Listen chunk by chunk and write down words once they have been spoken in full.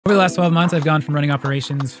Over the last 12 months, I've gone from running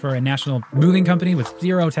operations for a national moving company with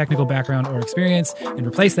zero technical background or experience and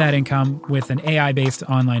replaced that income with an AI-based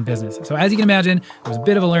online business. So as you can imagine, there was a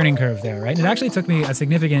bit of a learning curve there, right? It actually took me a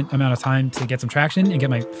significant amount of time to get some traction and get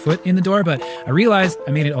my foot in the door, but I realized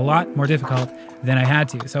I made it a lot more difficult than I had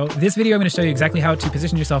to. So this video, I'm going to show you exactly how to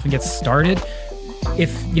position yourself and get started.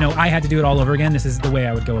 If, I had to do it all over again, this is the way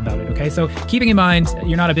I would go about it, okay? So keeping in mind,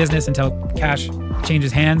 you're not a business until cash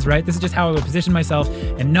changes hands, right? This is just how I would position myself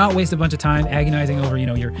and not waste a bunch of time agonizing over,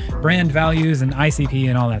 your brand values and ICP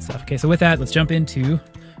and all that stuff. Okay, so with that, let's jump into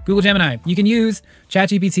Google Gemini. You can use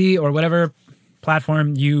ChatGPT or whatever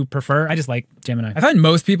platform you prefer. I just like Gemini. I find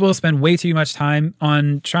most people spend way too much time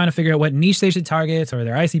on trying to figure out what niche they should target or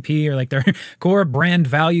their ICP or like their core brand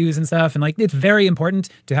values and stuff. And like, it's very important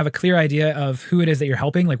to have a clear idea of who it is that you're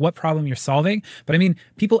helping, like what problem you're solving. But I mean,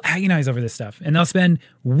 people agonize over this stuff and they'll spend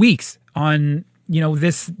weeks on,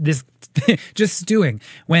 this just stewing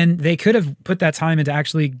when they could have put that time into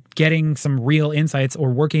actually getting some real insights or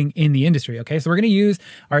working in the industry. Okay. So we're going to use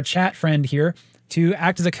our chat friend here to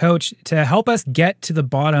act as a coach to help us get to the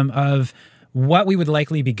bottom of what we would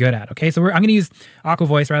likely be good at. Okay, so I'm going to use Aqua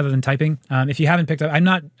Voice rather than typing. If you haven't picked up, I'm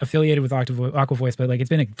not affiliated with Aqua Voice, but like it's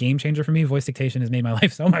been a game changer for me. Voice dictation has made my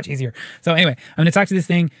life so much easier. So anyway, I'm going to talk to this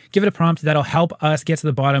thing, give it a prompt that'll help us get to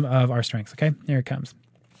the bottom of our strengths. Okay, here it comes.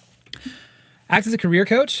 Act as a career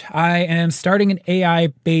coach. I am starting an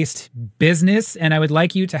AI-based business, and I would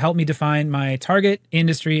like you to help me define my target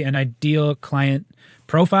industry and ideal client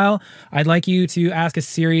profile. I'd like you to ask a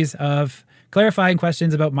series of clarifying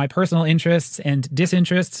questions about my personal interests and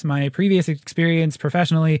disinterests, my previous experience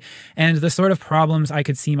professionally, and the sort of problems I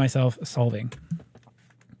could see myself solving.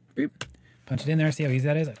 Boop. Punch it in there, see how easy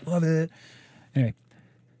that is. I love it. Anyway,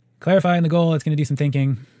 clarifying the goal, it's going to do some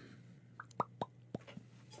thinking.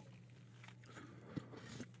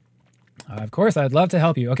 Of course, I'd love to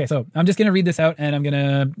help you. Okay, so I'm just going to read this out and I'm going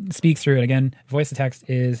to speak through it. Again, voice to text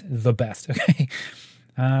is the best, okay?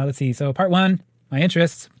 Let's see. So part one, my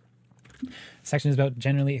interests. Section is about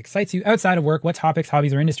generally excites you outside of work. What topics,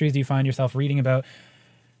 hobbies, or industries do you find yourself reading about?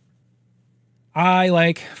 I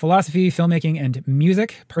like philosophy, filmmaking, and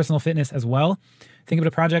music, personal fitness as well. Think about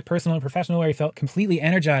a project, personal and professional, where you felt completely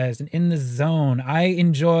energized and in the zone. I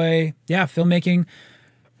enjoy, filmmaking,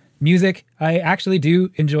 music. I actually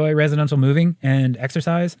do enjoy residential moving and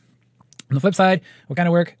exercise. On the flip side, what kind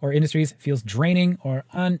of work or industries feels draining or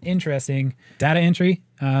uninteresting? Data entry,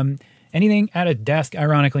 anything at a desk,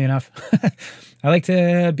 ironically enough. I like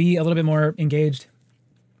to be a little bit more engaged.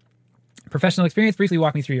 Professional experience, briefly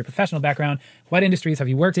walk me through your professional background. What industries have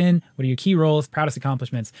you worked in? What are your key roles, proudest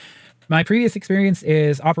accomplishments? My previous experience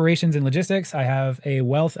is operations and logistics. I have a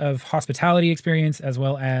wealth of hospitality experience as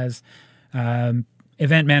well as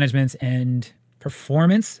event management and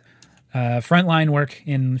performance. Frontline work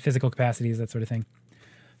in physical capacities, that sort of thing.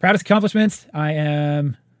 Proudest accomplishments, I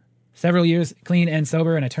am several years clean and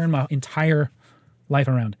sober, and I turned my entire life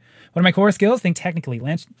around. What are my core skills? Think technically,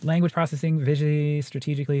 language processing, visually,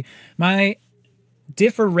 strategically. My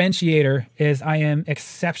differentiator is I am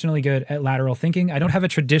exceptionally good at lateral thinking. I don't have a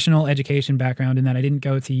traditional education background in that I didn't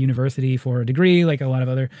go to university for a degree like a lot of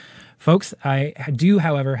other folks. I do,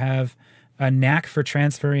 however, have a knack for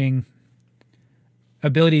transferring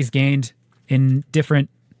abilities gained in different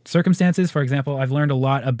circumstances. For example, I've learned a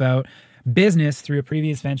lot about business through a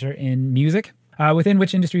previous venture in music. Within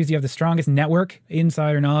which industries do you have the strongest network,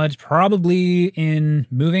 insider knowledge? Probably in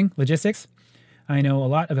moving, logistics. I know a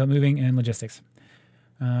lot about moving and logistics.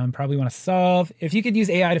 Probably want to solve. If you could use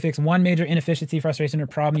AI to fix one major inefficiency, frustration, or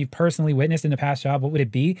problem you've personally witnessed in a past job, what would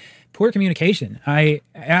it be? Poor communication. I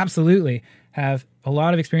absolutely have a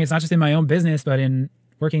lot of experience, not just in my own business, but in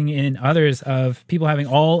working in others, of people having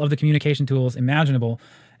all of the communication tools imaginable,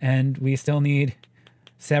 and we still need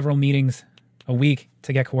several meetings a week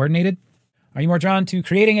to get coordinated. Are you more drawn to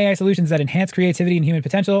creating AI solutions that enhance creativity and human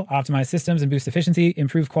potential, optimize systems and boost efficiency,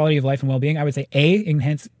 improve quality of life and well-being? I would say A,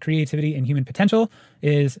 enhance creativity and human potential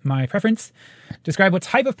is my preference. Describe what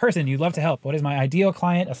type of person you'd love to help. What is my ideal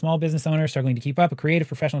client? A small business owner struggling to keep up, a creative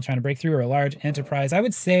professional trying to break through, or a large enterprise? I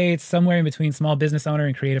would say it's somewhere in between small business owner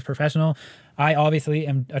and creative professional. I obviously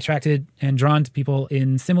am attracted and drawn to people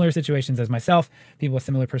in similar situations as myself, people with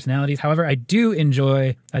similar personalities. However, I do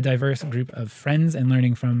enjoy a diverse group of friends and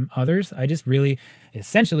learning from others. I just really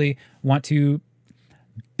essentially want to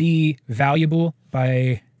be valuable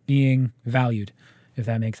by being valued, if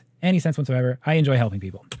that makes any sense whatsoever. I enjoy helping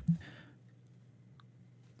people.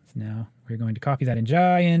 So now we're going to copy that in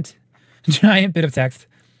giant bit of text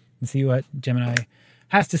and see what Gemini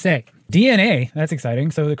has to say. DNA, that's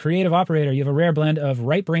exciting. So the creative operator, you have a rare blend of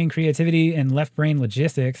right brain creativity and left brain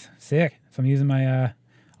logistics. Sick. So I'm using my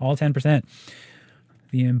all 10%.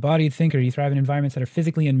 The embodied thinker, you thrive in environments that are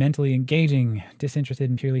physically and mentally engaging, disinterested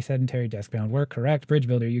in purely sedentary desk-bound work. Correct. Bridge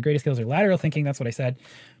builder, your greatest skills are lateral thinking. That's what I said.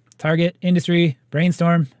 Target industry,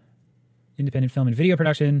 brainstorm, independent film and video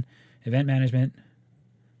production, event management,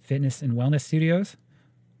 fitness and wellness studios.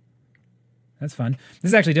 That's fun. This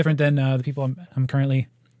is actually different than the people I'm currently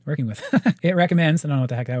working with. It recommends, I don't know what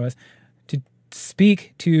the heck that was, to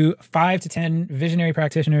speak to 5 to 10 visionary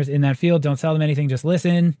practitioners in that field. Don't sell them anything, just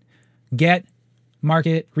listen, get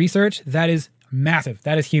market research. That is massive.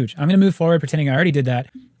 That is huge. I'm going to move forward pretending I already did that.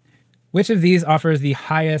 Which of these offers the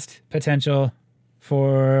highest potential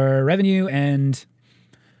for revenue and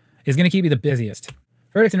is going to keep you the busiest?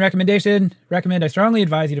 Verdict and recommendation. Recommend, I strongly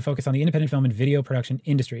advise you to focus on the independent film and video production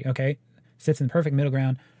industry. Okay. Sits in the perfect middle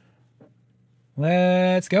ground.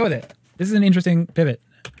 Let's go with it. This is an interesting pivot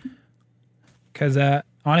because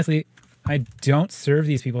honestly, I don't serve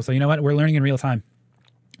these people. So you know what? We're learning in real time.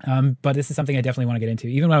 But this is something I definitely want to get into.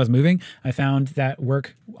 Even when I was moving, I found that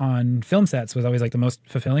work on film sets was always like the most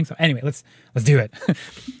fulfilling. So anyway, let's do it.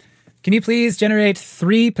 Can you please generate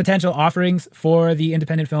 3 potential offerings for the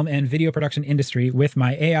independent film and video production industry with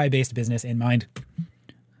my AI-based business in mind?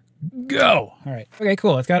 Go. All right. Okay,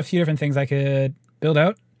 cool. It's got a few different things I could build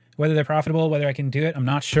out. Whether they're profitable, whether I can do it, I'm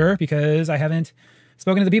not sure because I haven't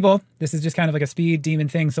spoken to the people. This is just kind of like a speed demon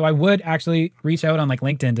thing. So I would actually reach out on like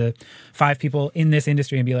LinkedIn to 5 people in this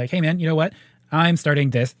industry and be like, hey man, you know what? I'm starting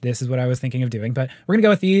this. This is what I was thinking of doing, but we're going to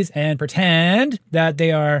go with these and pretend that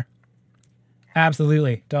they are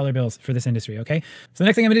absolutely dollar bills for this industry. Okay. So the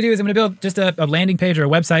next thing I'm going to do is I'm going to build just a landing page or a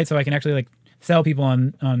website so I can actually like sell people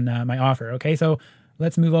on my offer. Okay. So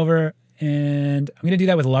let's move over. And I'm going to do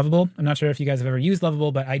that with Loveable. I'm not sure if you guys have ever used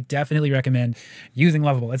Loveable, but I definitely recommend using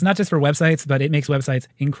Loveable. It's not just for websites, but it makes websites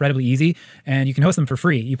incredibly easy and you can host them for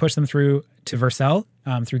free. You push them through to Vercel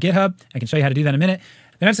through GitHub. I can show you how to do that in a minute.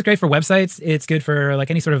 They're not just great for websites. It's good for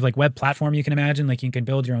like any sort of like web platform you can imagine. Like you can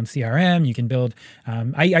build your own CRM. You can build,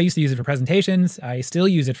 I used to use it for presentations. I still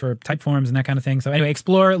use it for type forms and that kind of thing. So anyway,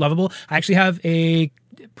 explore Loveable. I actually have a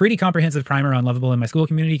pretty comprehensive primer on Loveable in my school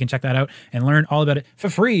community. You can check that out and learn all about it for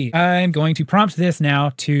free. I'm going to prompt this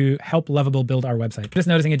now to help Loveable build our website. Just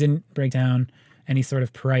noticing it didn't break down any sort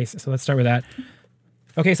of price. So let's start with that.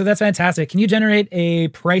 Okay, so that's fantastic. Can you generate a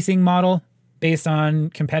pricing model based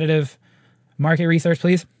on competitive market research,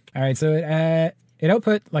 please? All right, so it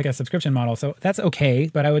output like a subscription model. So that's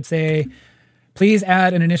okay, but I would say please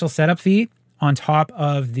add an initial setup fee on top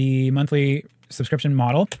of the monthly subscription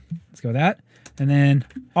model. Let's go with that. And then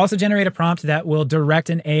also generate a prompt that will direct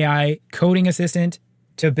an AI coding assistant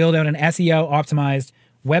to build out an SEO optimized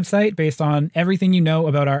website based on everything you know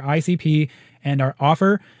about our ICP and our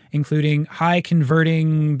offer, including high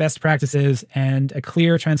converting best practices and a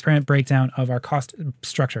clear, transparent breakdown of our cost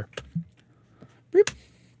structure. Boop.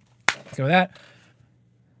 Let's go with that.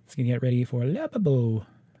 Let's get ready for Lovable.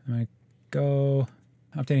 I'm going to go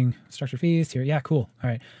updating structure fees here. Yeah, cool. All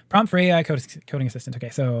right. Prompt for AI coding assistant. Okay,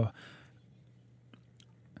 so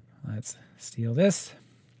let's steal this.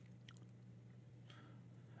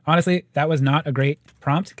 Honestly, that was not a great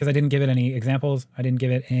prompt because I didn't give it any examples. I didn't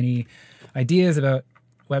give it any ideas about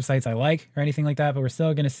websites I like or anything like that, but we're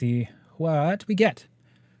still going to see what we get.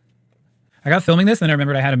 I got filming this, and then I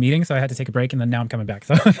remembered I had a meeting, so I had to take a break, and then now I'm coming back.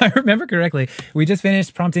 So if I remember correctly, we just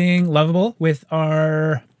finished prompting Loveable with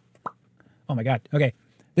our, oh my God. Okay.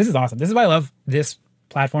 This is awesome. This is why I love this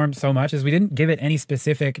platform so much is we didn't give it any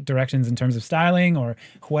specific directions in terms of styling or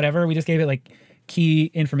whatever. We just gave it like key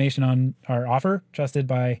information on our offer, trusted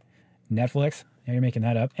by Netflix. Yeah, you're making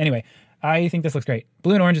that up. Anyway, I think this looks great.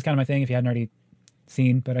 Blue and orange is kind of my thing if you hadn't already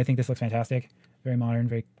seen, but I think this looks fantastic. Very modern,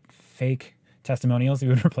 very fake testimonials. We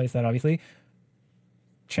would replace that, obviously.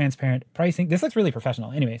 Transparent pricing. This looks really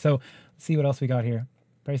professional. Anyway, so let's see what else we got here.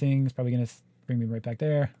 Pricing is probably going to bring me right back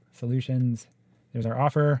there. Solutions. There's our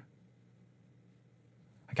offer.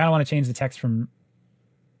 I kind of want to change the text from,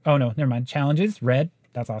 oh no, never mind. Challenges, red.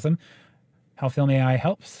 That's awesome. How Film AI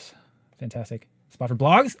helps. Fantastic. Spot for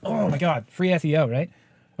blogs. Oh my God. Free SEO, right?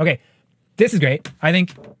 Okay. This is great. I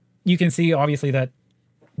think you can see obviously that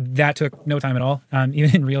took no time at all.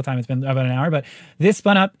 Even in real time, it's been about an hour, but this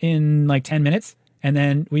spun up in like 10 minutes. And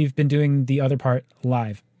then we've been doing the other part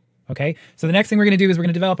live. Okay. So the next thing we're going to do is we're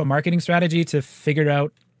going to develop a marketing strategy to figure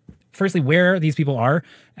out firstly where these people are,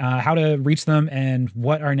 how to reach them, and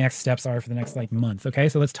what our next steps are for the next like month. Okay.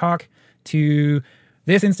 So let's talk to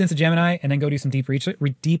this instance of Gemini and then go do some deep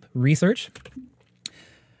research.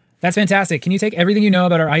 That's fantastic. Can you take everything you know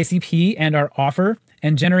about our ICP and our offer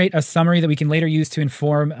and generate a summary that we can later use to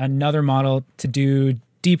inform another model to do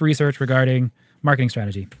deep research regarding marketing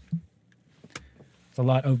strategy? It's a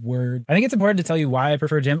lot of word. I think it's important to tell you why I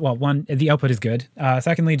prefer Gemini. Well, one, the output is good.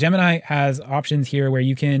 Secondly, Gemini has options here where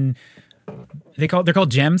you can, they're called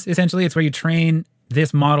gems, essentially. It's where you train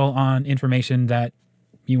this model on information that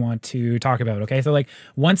you want to talk about, okay? So like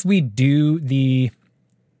once we do the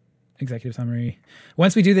executive summary,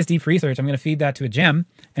 once we do this deep research, I'm going to feed that to a gem,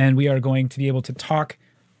 and we are going to be able to talk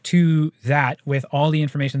to that with all the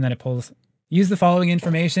information that it pulls. Use the following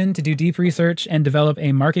information to do deep research and develop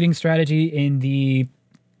a marketing strategy in the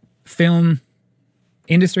film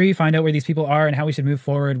industry. Find out where these people are and how we should move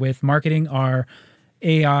forward with marketing our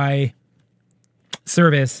AI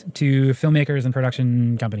service to filmmakers and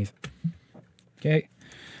production companies. Okay.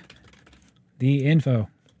 The info.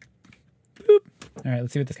 Boop. All right,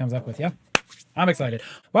 let's see what this comes up with. Yeah, I'm excited.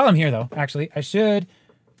 While I'm here, though, actually, I should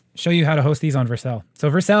show you how to host these on Vercel.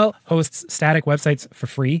 So Vercel hosts static websites for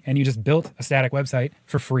free, and you just built a static website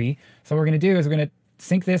for free. So what we're going to do is we're going to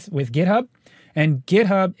sync this with GitHub, and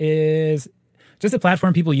GitHub is just a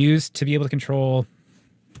platform people use to be able to control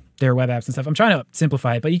their web apps and stuff. I'm trying to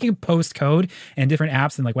simplify it, but you can post code and different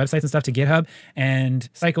apps and like websites and stuff to GitHub and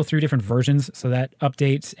cycle through different versions so that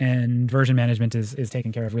updates and version management is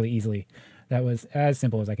taken care of really easily. That was as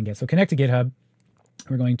simple as I can get. So connect to GitHub.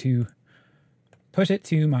 We're going to push it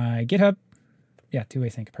to my GitHub. Yeah, two-way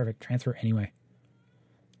sync. Perfect. Transfer anyway.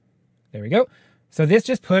 There we go. So this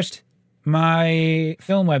just pushed my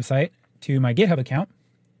film website to my GitHub account.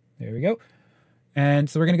 There we go. And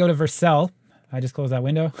so we're going to go to Vercel. I just closed that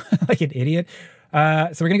window like an idiot. So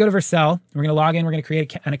we're going to go to Vercel. We're going to log in. We're going to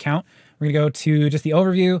create an account. We're going to go to just the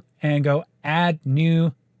overview and go add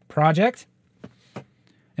new project.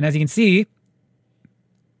 And as you can see,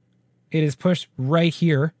 it is pushed right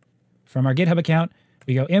here from our GitHub account.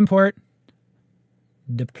 We go import,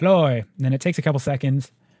 deploy, and then it takes a couple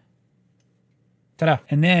seconds. Ta-da.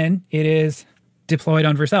 And then it is deployed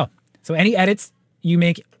on Vercel. So any edits you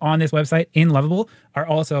make on this website in Lovable are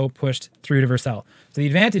also pushed through to Vercel. So the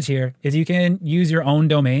advantage here is you can use your own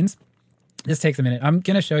domains. This takes a minute. I'm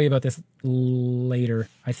going to show you about this later,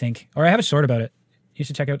 I think. Or I have a short about it. You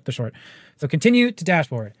should check out the short. So continue to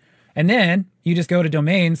dashboard. And then you just go to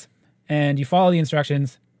domains and you follow the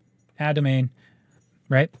instructions, add domain,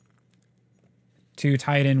 right? To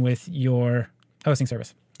tie it in with your hosting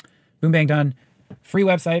service. Boom, bang, done. Free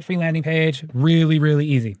website, free landing page, really, really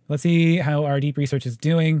easy. Let's see how our deep research is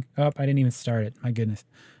doing. Oh, I didn't even start it. My goodness.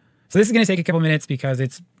 So this is going to take a couple minutes because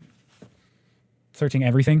it's searching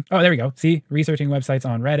everything. Oh, there we go. See, researching websites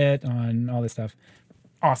on Reddit, on all this stuff.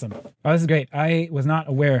 Awesome. Oh, this is great. I was not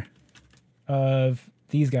aware of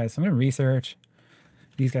these guys. So I'm going to research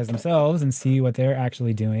these guys themselves and see what they're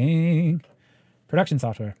actually doing. Production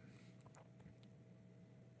software.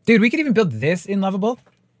 Dude, we could even build this in Lovable.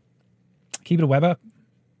 Keep it a web app.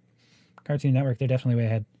 Cartoon Network, they're definitely way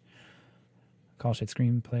ahead. Call sheet,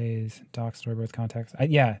 screenplays, docs, storyboards, contacts.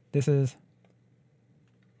 Yeah, this is...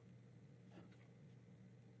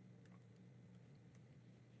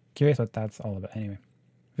 Curious what that's all about. Anyway,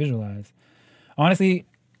 visualize. Honestly,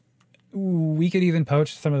 we could even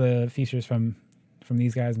poach some of the features from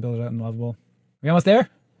these guys and build it out in Lovable. We almost there?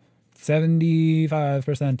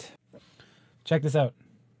 75%. Check this out.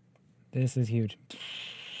 This is huge.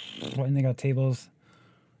 And they got tables.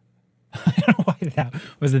 I don't know why that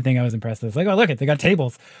was the thing I was impressed with. It's like, oh, look it, they got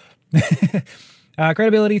tables.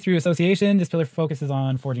 Credibility through association. This pillar focuses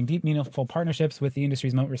on forging deep, meaningful partnerships with the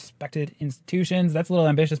industry's most respected institutions. That's a little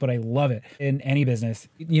ambitious, but I love it in any business.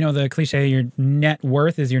 You know, the cliche, your net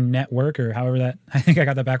worth is your network, or however that, I think I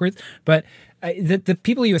got that backwards. But the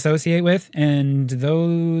people you associate with and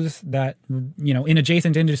those that, you know, in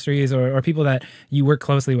adjacent industries or people that you work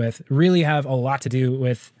closely with really have a lot to do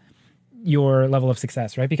with your level of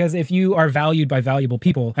success, right? Because if you are valued by valuable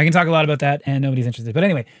people, I can talk a lot about that and nobody's interested. But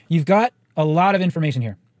anyway, you've got a lot of information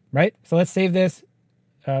here, right? So let's save this.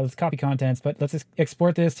 Let's copy contents, but let's just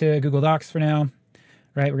export this to Google Docs for now,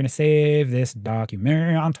 right? We're going to save this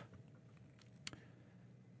document.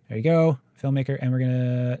 There you go, Filmmaker, and we're going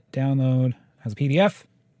to download as a PDF.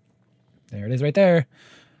 There it is right there.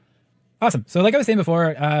 Awesome. So like I was saying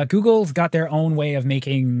before, Google's got their own way of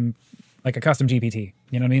making like a custom GPT.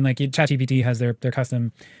 You know what I mean? Like ChatGPT has their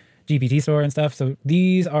custom GPT store and stuff. So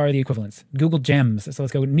these are the equivalents. Google Gems. So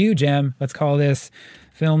let's go new gem. Let's call this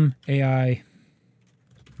Film AI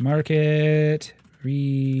Market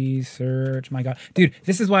Research. My God. Dude,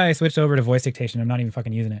 this is why I switched over to voice dictation. I'm not even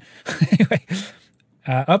fucking using it. Anyway,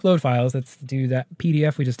 upload files. Let's do that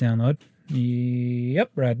PDF we just download.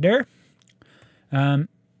 Yep, right there.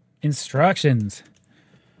 Instructions.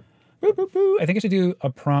 Woo, woo, woo. I think I should do a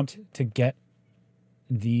prompt to get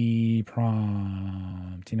the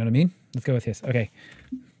prompt. You know what I mean? Let's go with this. Okay.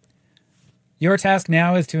 Your task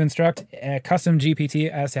now is to instruct a custom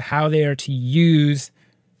GPT as to how they are to use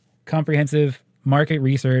comprehensive market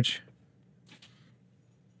research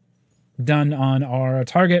done on our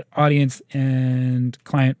target audience and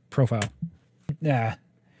client profile. Yeah.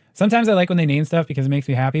 Sometimes I like when they name stuff because it makes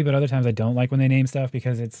me happy, but other times I don't like when they name stuff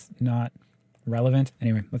because it's not relevant.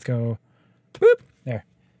 Anyway, let's go. Whoop, there.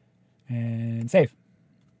 And save.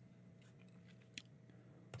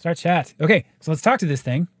 Start chat. Okay, so let's talk to this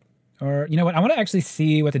thing. Or, you know what? I want to actually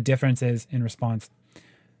see what the difference is in response.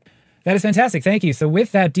 That is fantastic. Thank you. So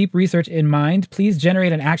with that deep research in mind, please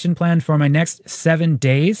generate an action plan for my next 7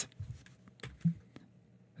 days. I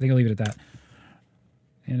think I'll leave it at that.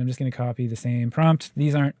 And I'm just going to copy the same prompt.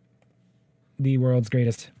 These aren't the world's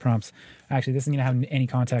greatest prompts. Actually, this isn't going to have any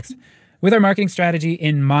context. With our marketing strategy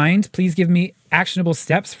in mind, please give me actionable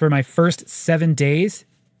steps for my first 7 days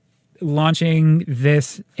launching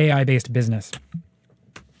this AI-based business.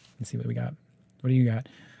 Let's see what we got. What do you got?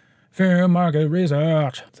 Fair market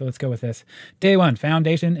research. So let's go with this. Day 1,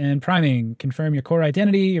 foundation and priming. Confirm your core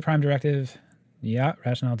identity, your prime directive. Yeah,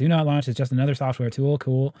 rationale. Do not launch. It's just another software tool.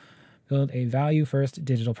 Cool. Build a value-first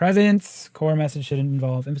digital presence. Core message should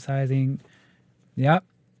involve emphasizing. Yeah.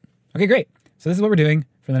 Okay, great. So this is what we're doing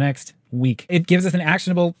for the next week. It gives us an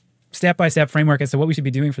actionable step-by-step framework as to what we should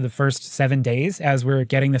be doing for the first 7 days as we're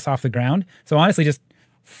getting this off the ground. So honestly, just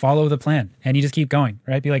follow the plan and you just keep going,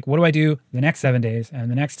 right? Be like, what do I do the next 7 days and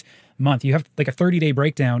the next month? You have like a 30-day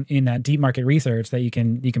breakdown in that deep market research that you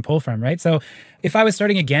can pull from, right? So if I was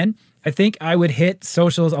starting again, I think I would hit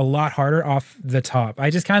socials a lot harder off the top. I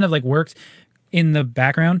just kind of like worked in the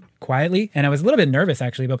background quietly, and I was a little bit nervous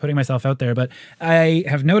actually about putting myself out there, but I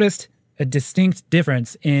have noticed a distinct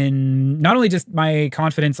difference in not only just my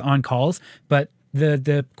confidence on calls, but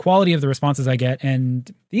the quality of the responses I get,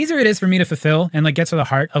 and the easier it is for me to fulfill and like get to the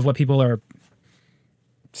heart of what people are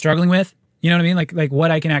struggling with. You know what I mean? Like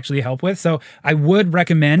what I can actually help with. So I would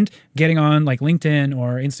recommend getting on like LinkedIn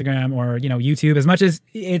or Instagram or, you know, YouTube, as much as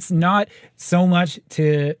it's not so much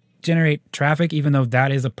to generate traffic, even though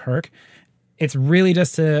that is a perk. It's really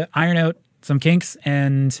just to iron out some kinks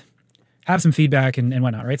and have some feedback and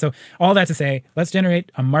whatnot, right? So all that to say, let's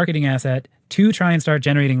generate a marketing asset to try and start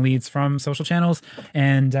generating leads from social channels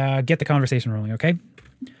and get the conversation rolling, okay?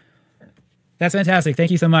 That's fantastic.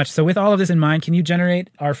 Thank you so much. So with all of this in mind, can you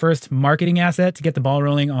generate our first marketing asset to get the ball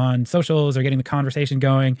rolling on socials or getting the conversation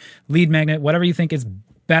going, lead magnet, whatever you think is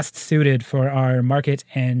best suited for our market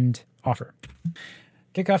and offer?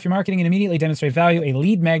 Kick off your marketing and immediately demonstrate value. A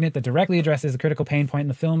lead magnet that directly addresses a critical pain point in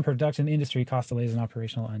the film production industry. Cost delays and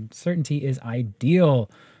operational uncertainty is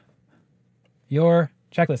ideal. Your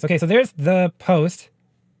checklist. Okay, so there's the post.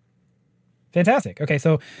 Fantastic. Okay,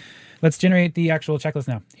 so let's generate the actual checklist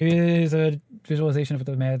now. Here's a visualization of what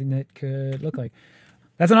the magnet could look like.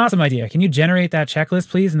 That's an awesome idea. Can you generate that checklist,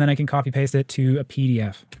 please? And then I can copy paste it to a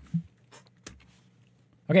PDF.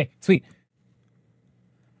 Okay, sweet.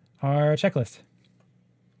 Our checklist.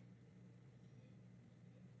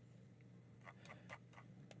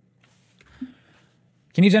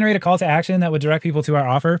 Can you generate a call to action that would direct people to our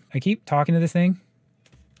offer? I keep talking to this thing,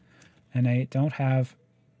 and I don't have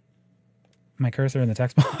my cursor in the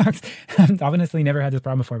text box. I've honestly never had this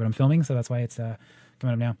problem before, but I'm filming, so that's why it's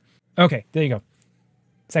coming up now. Okay, there you go.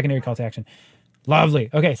 Secondary call to action. Lovely.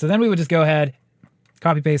 Okay, so then we would just go ahead,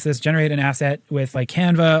 copy paste this, generate an asset with like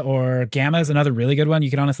Canva, or Gamma is another really good one. You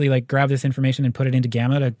can honestly like grab this information and put it into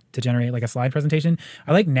Gamma to generate like a slide presentation.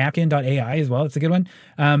 I like napkin.ai as well. It's a good one.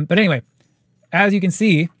 But anyway, as you can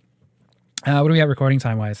see, what do we got recording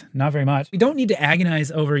time wise? Not very much. We don't need to agonize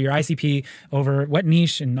over your ICP, over what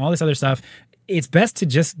niche and all this other stuff. It's best to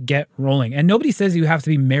just get rolling. And nobody says you have to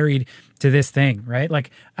be married to this thing, right?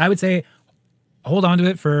 Like I would say, hold on to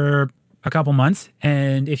it for a couple months.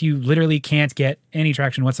 And if you literally can't get any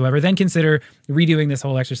traction whatsoever, then consider redoing this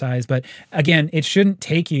whole exercise. But again, it shouldn't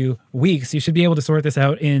take you weeks. You should be able to sort this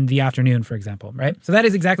out in the afternoon, for example, right? So that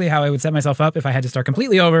is exactly how I would set myself up if I had to start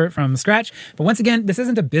completely over from scratch. But once again, this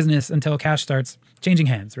isn't a business until cash starts changing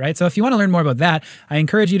hands, right? So if you want to learn more about that, I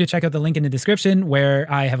encourage you to check out the link in the description where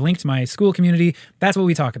I have linked my school community. That's what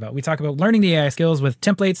we talk about. We talk about learning the AI skills with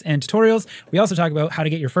templates and tutorials. We also talk about how to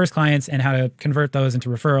get your first clients and how to convert those into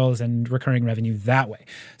referrals and recurring revenue that way.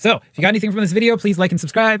 So if you got anything from this video, please like and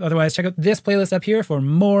subscribe. Otherwise, check out this playlist up here for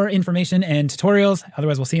more information and tutorials.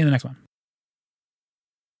 Otherwise, we'll see you in the next one.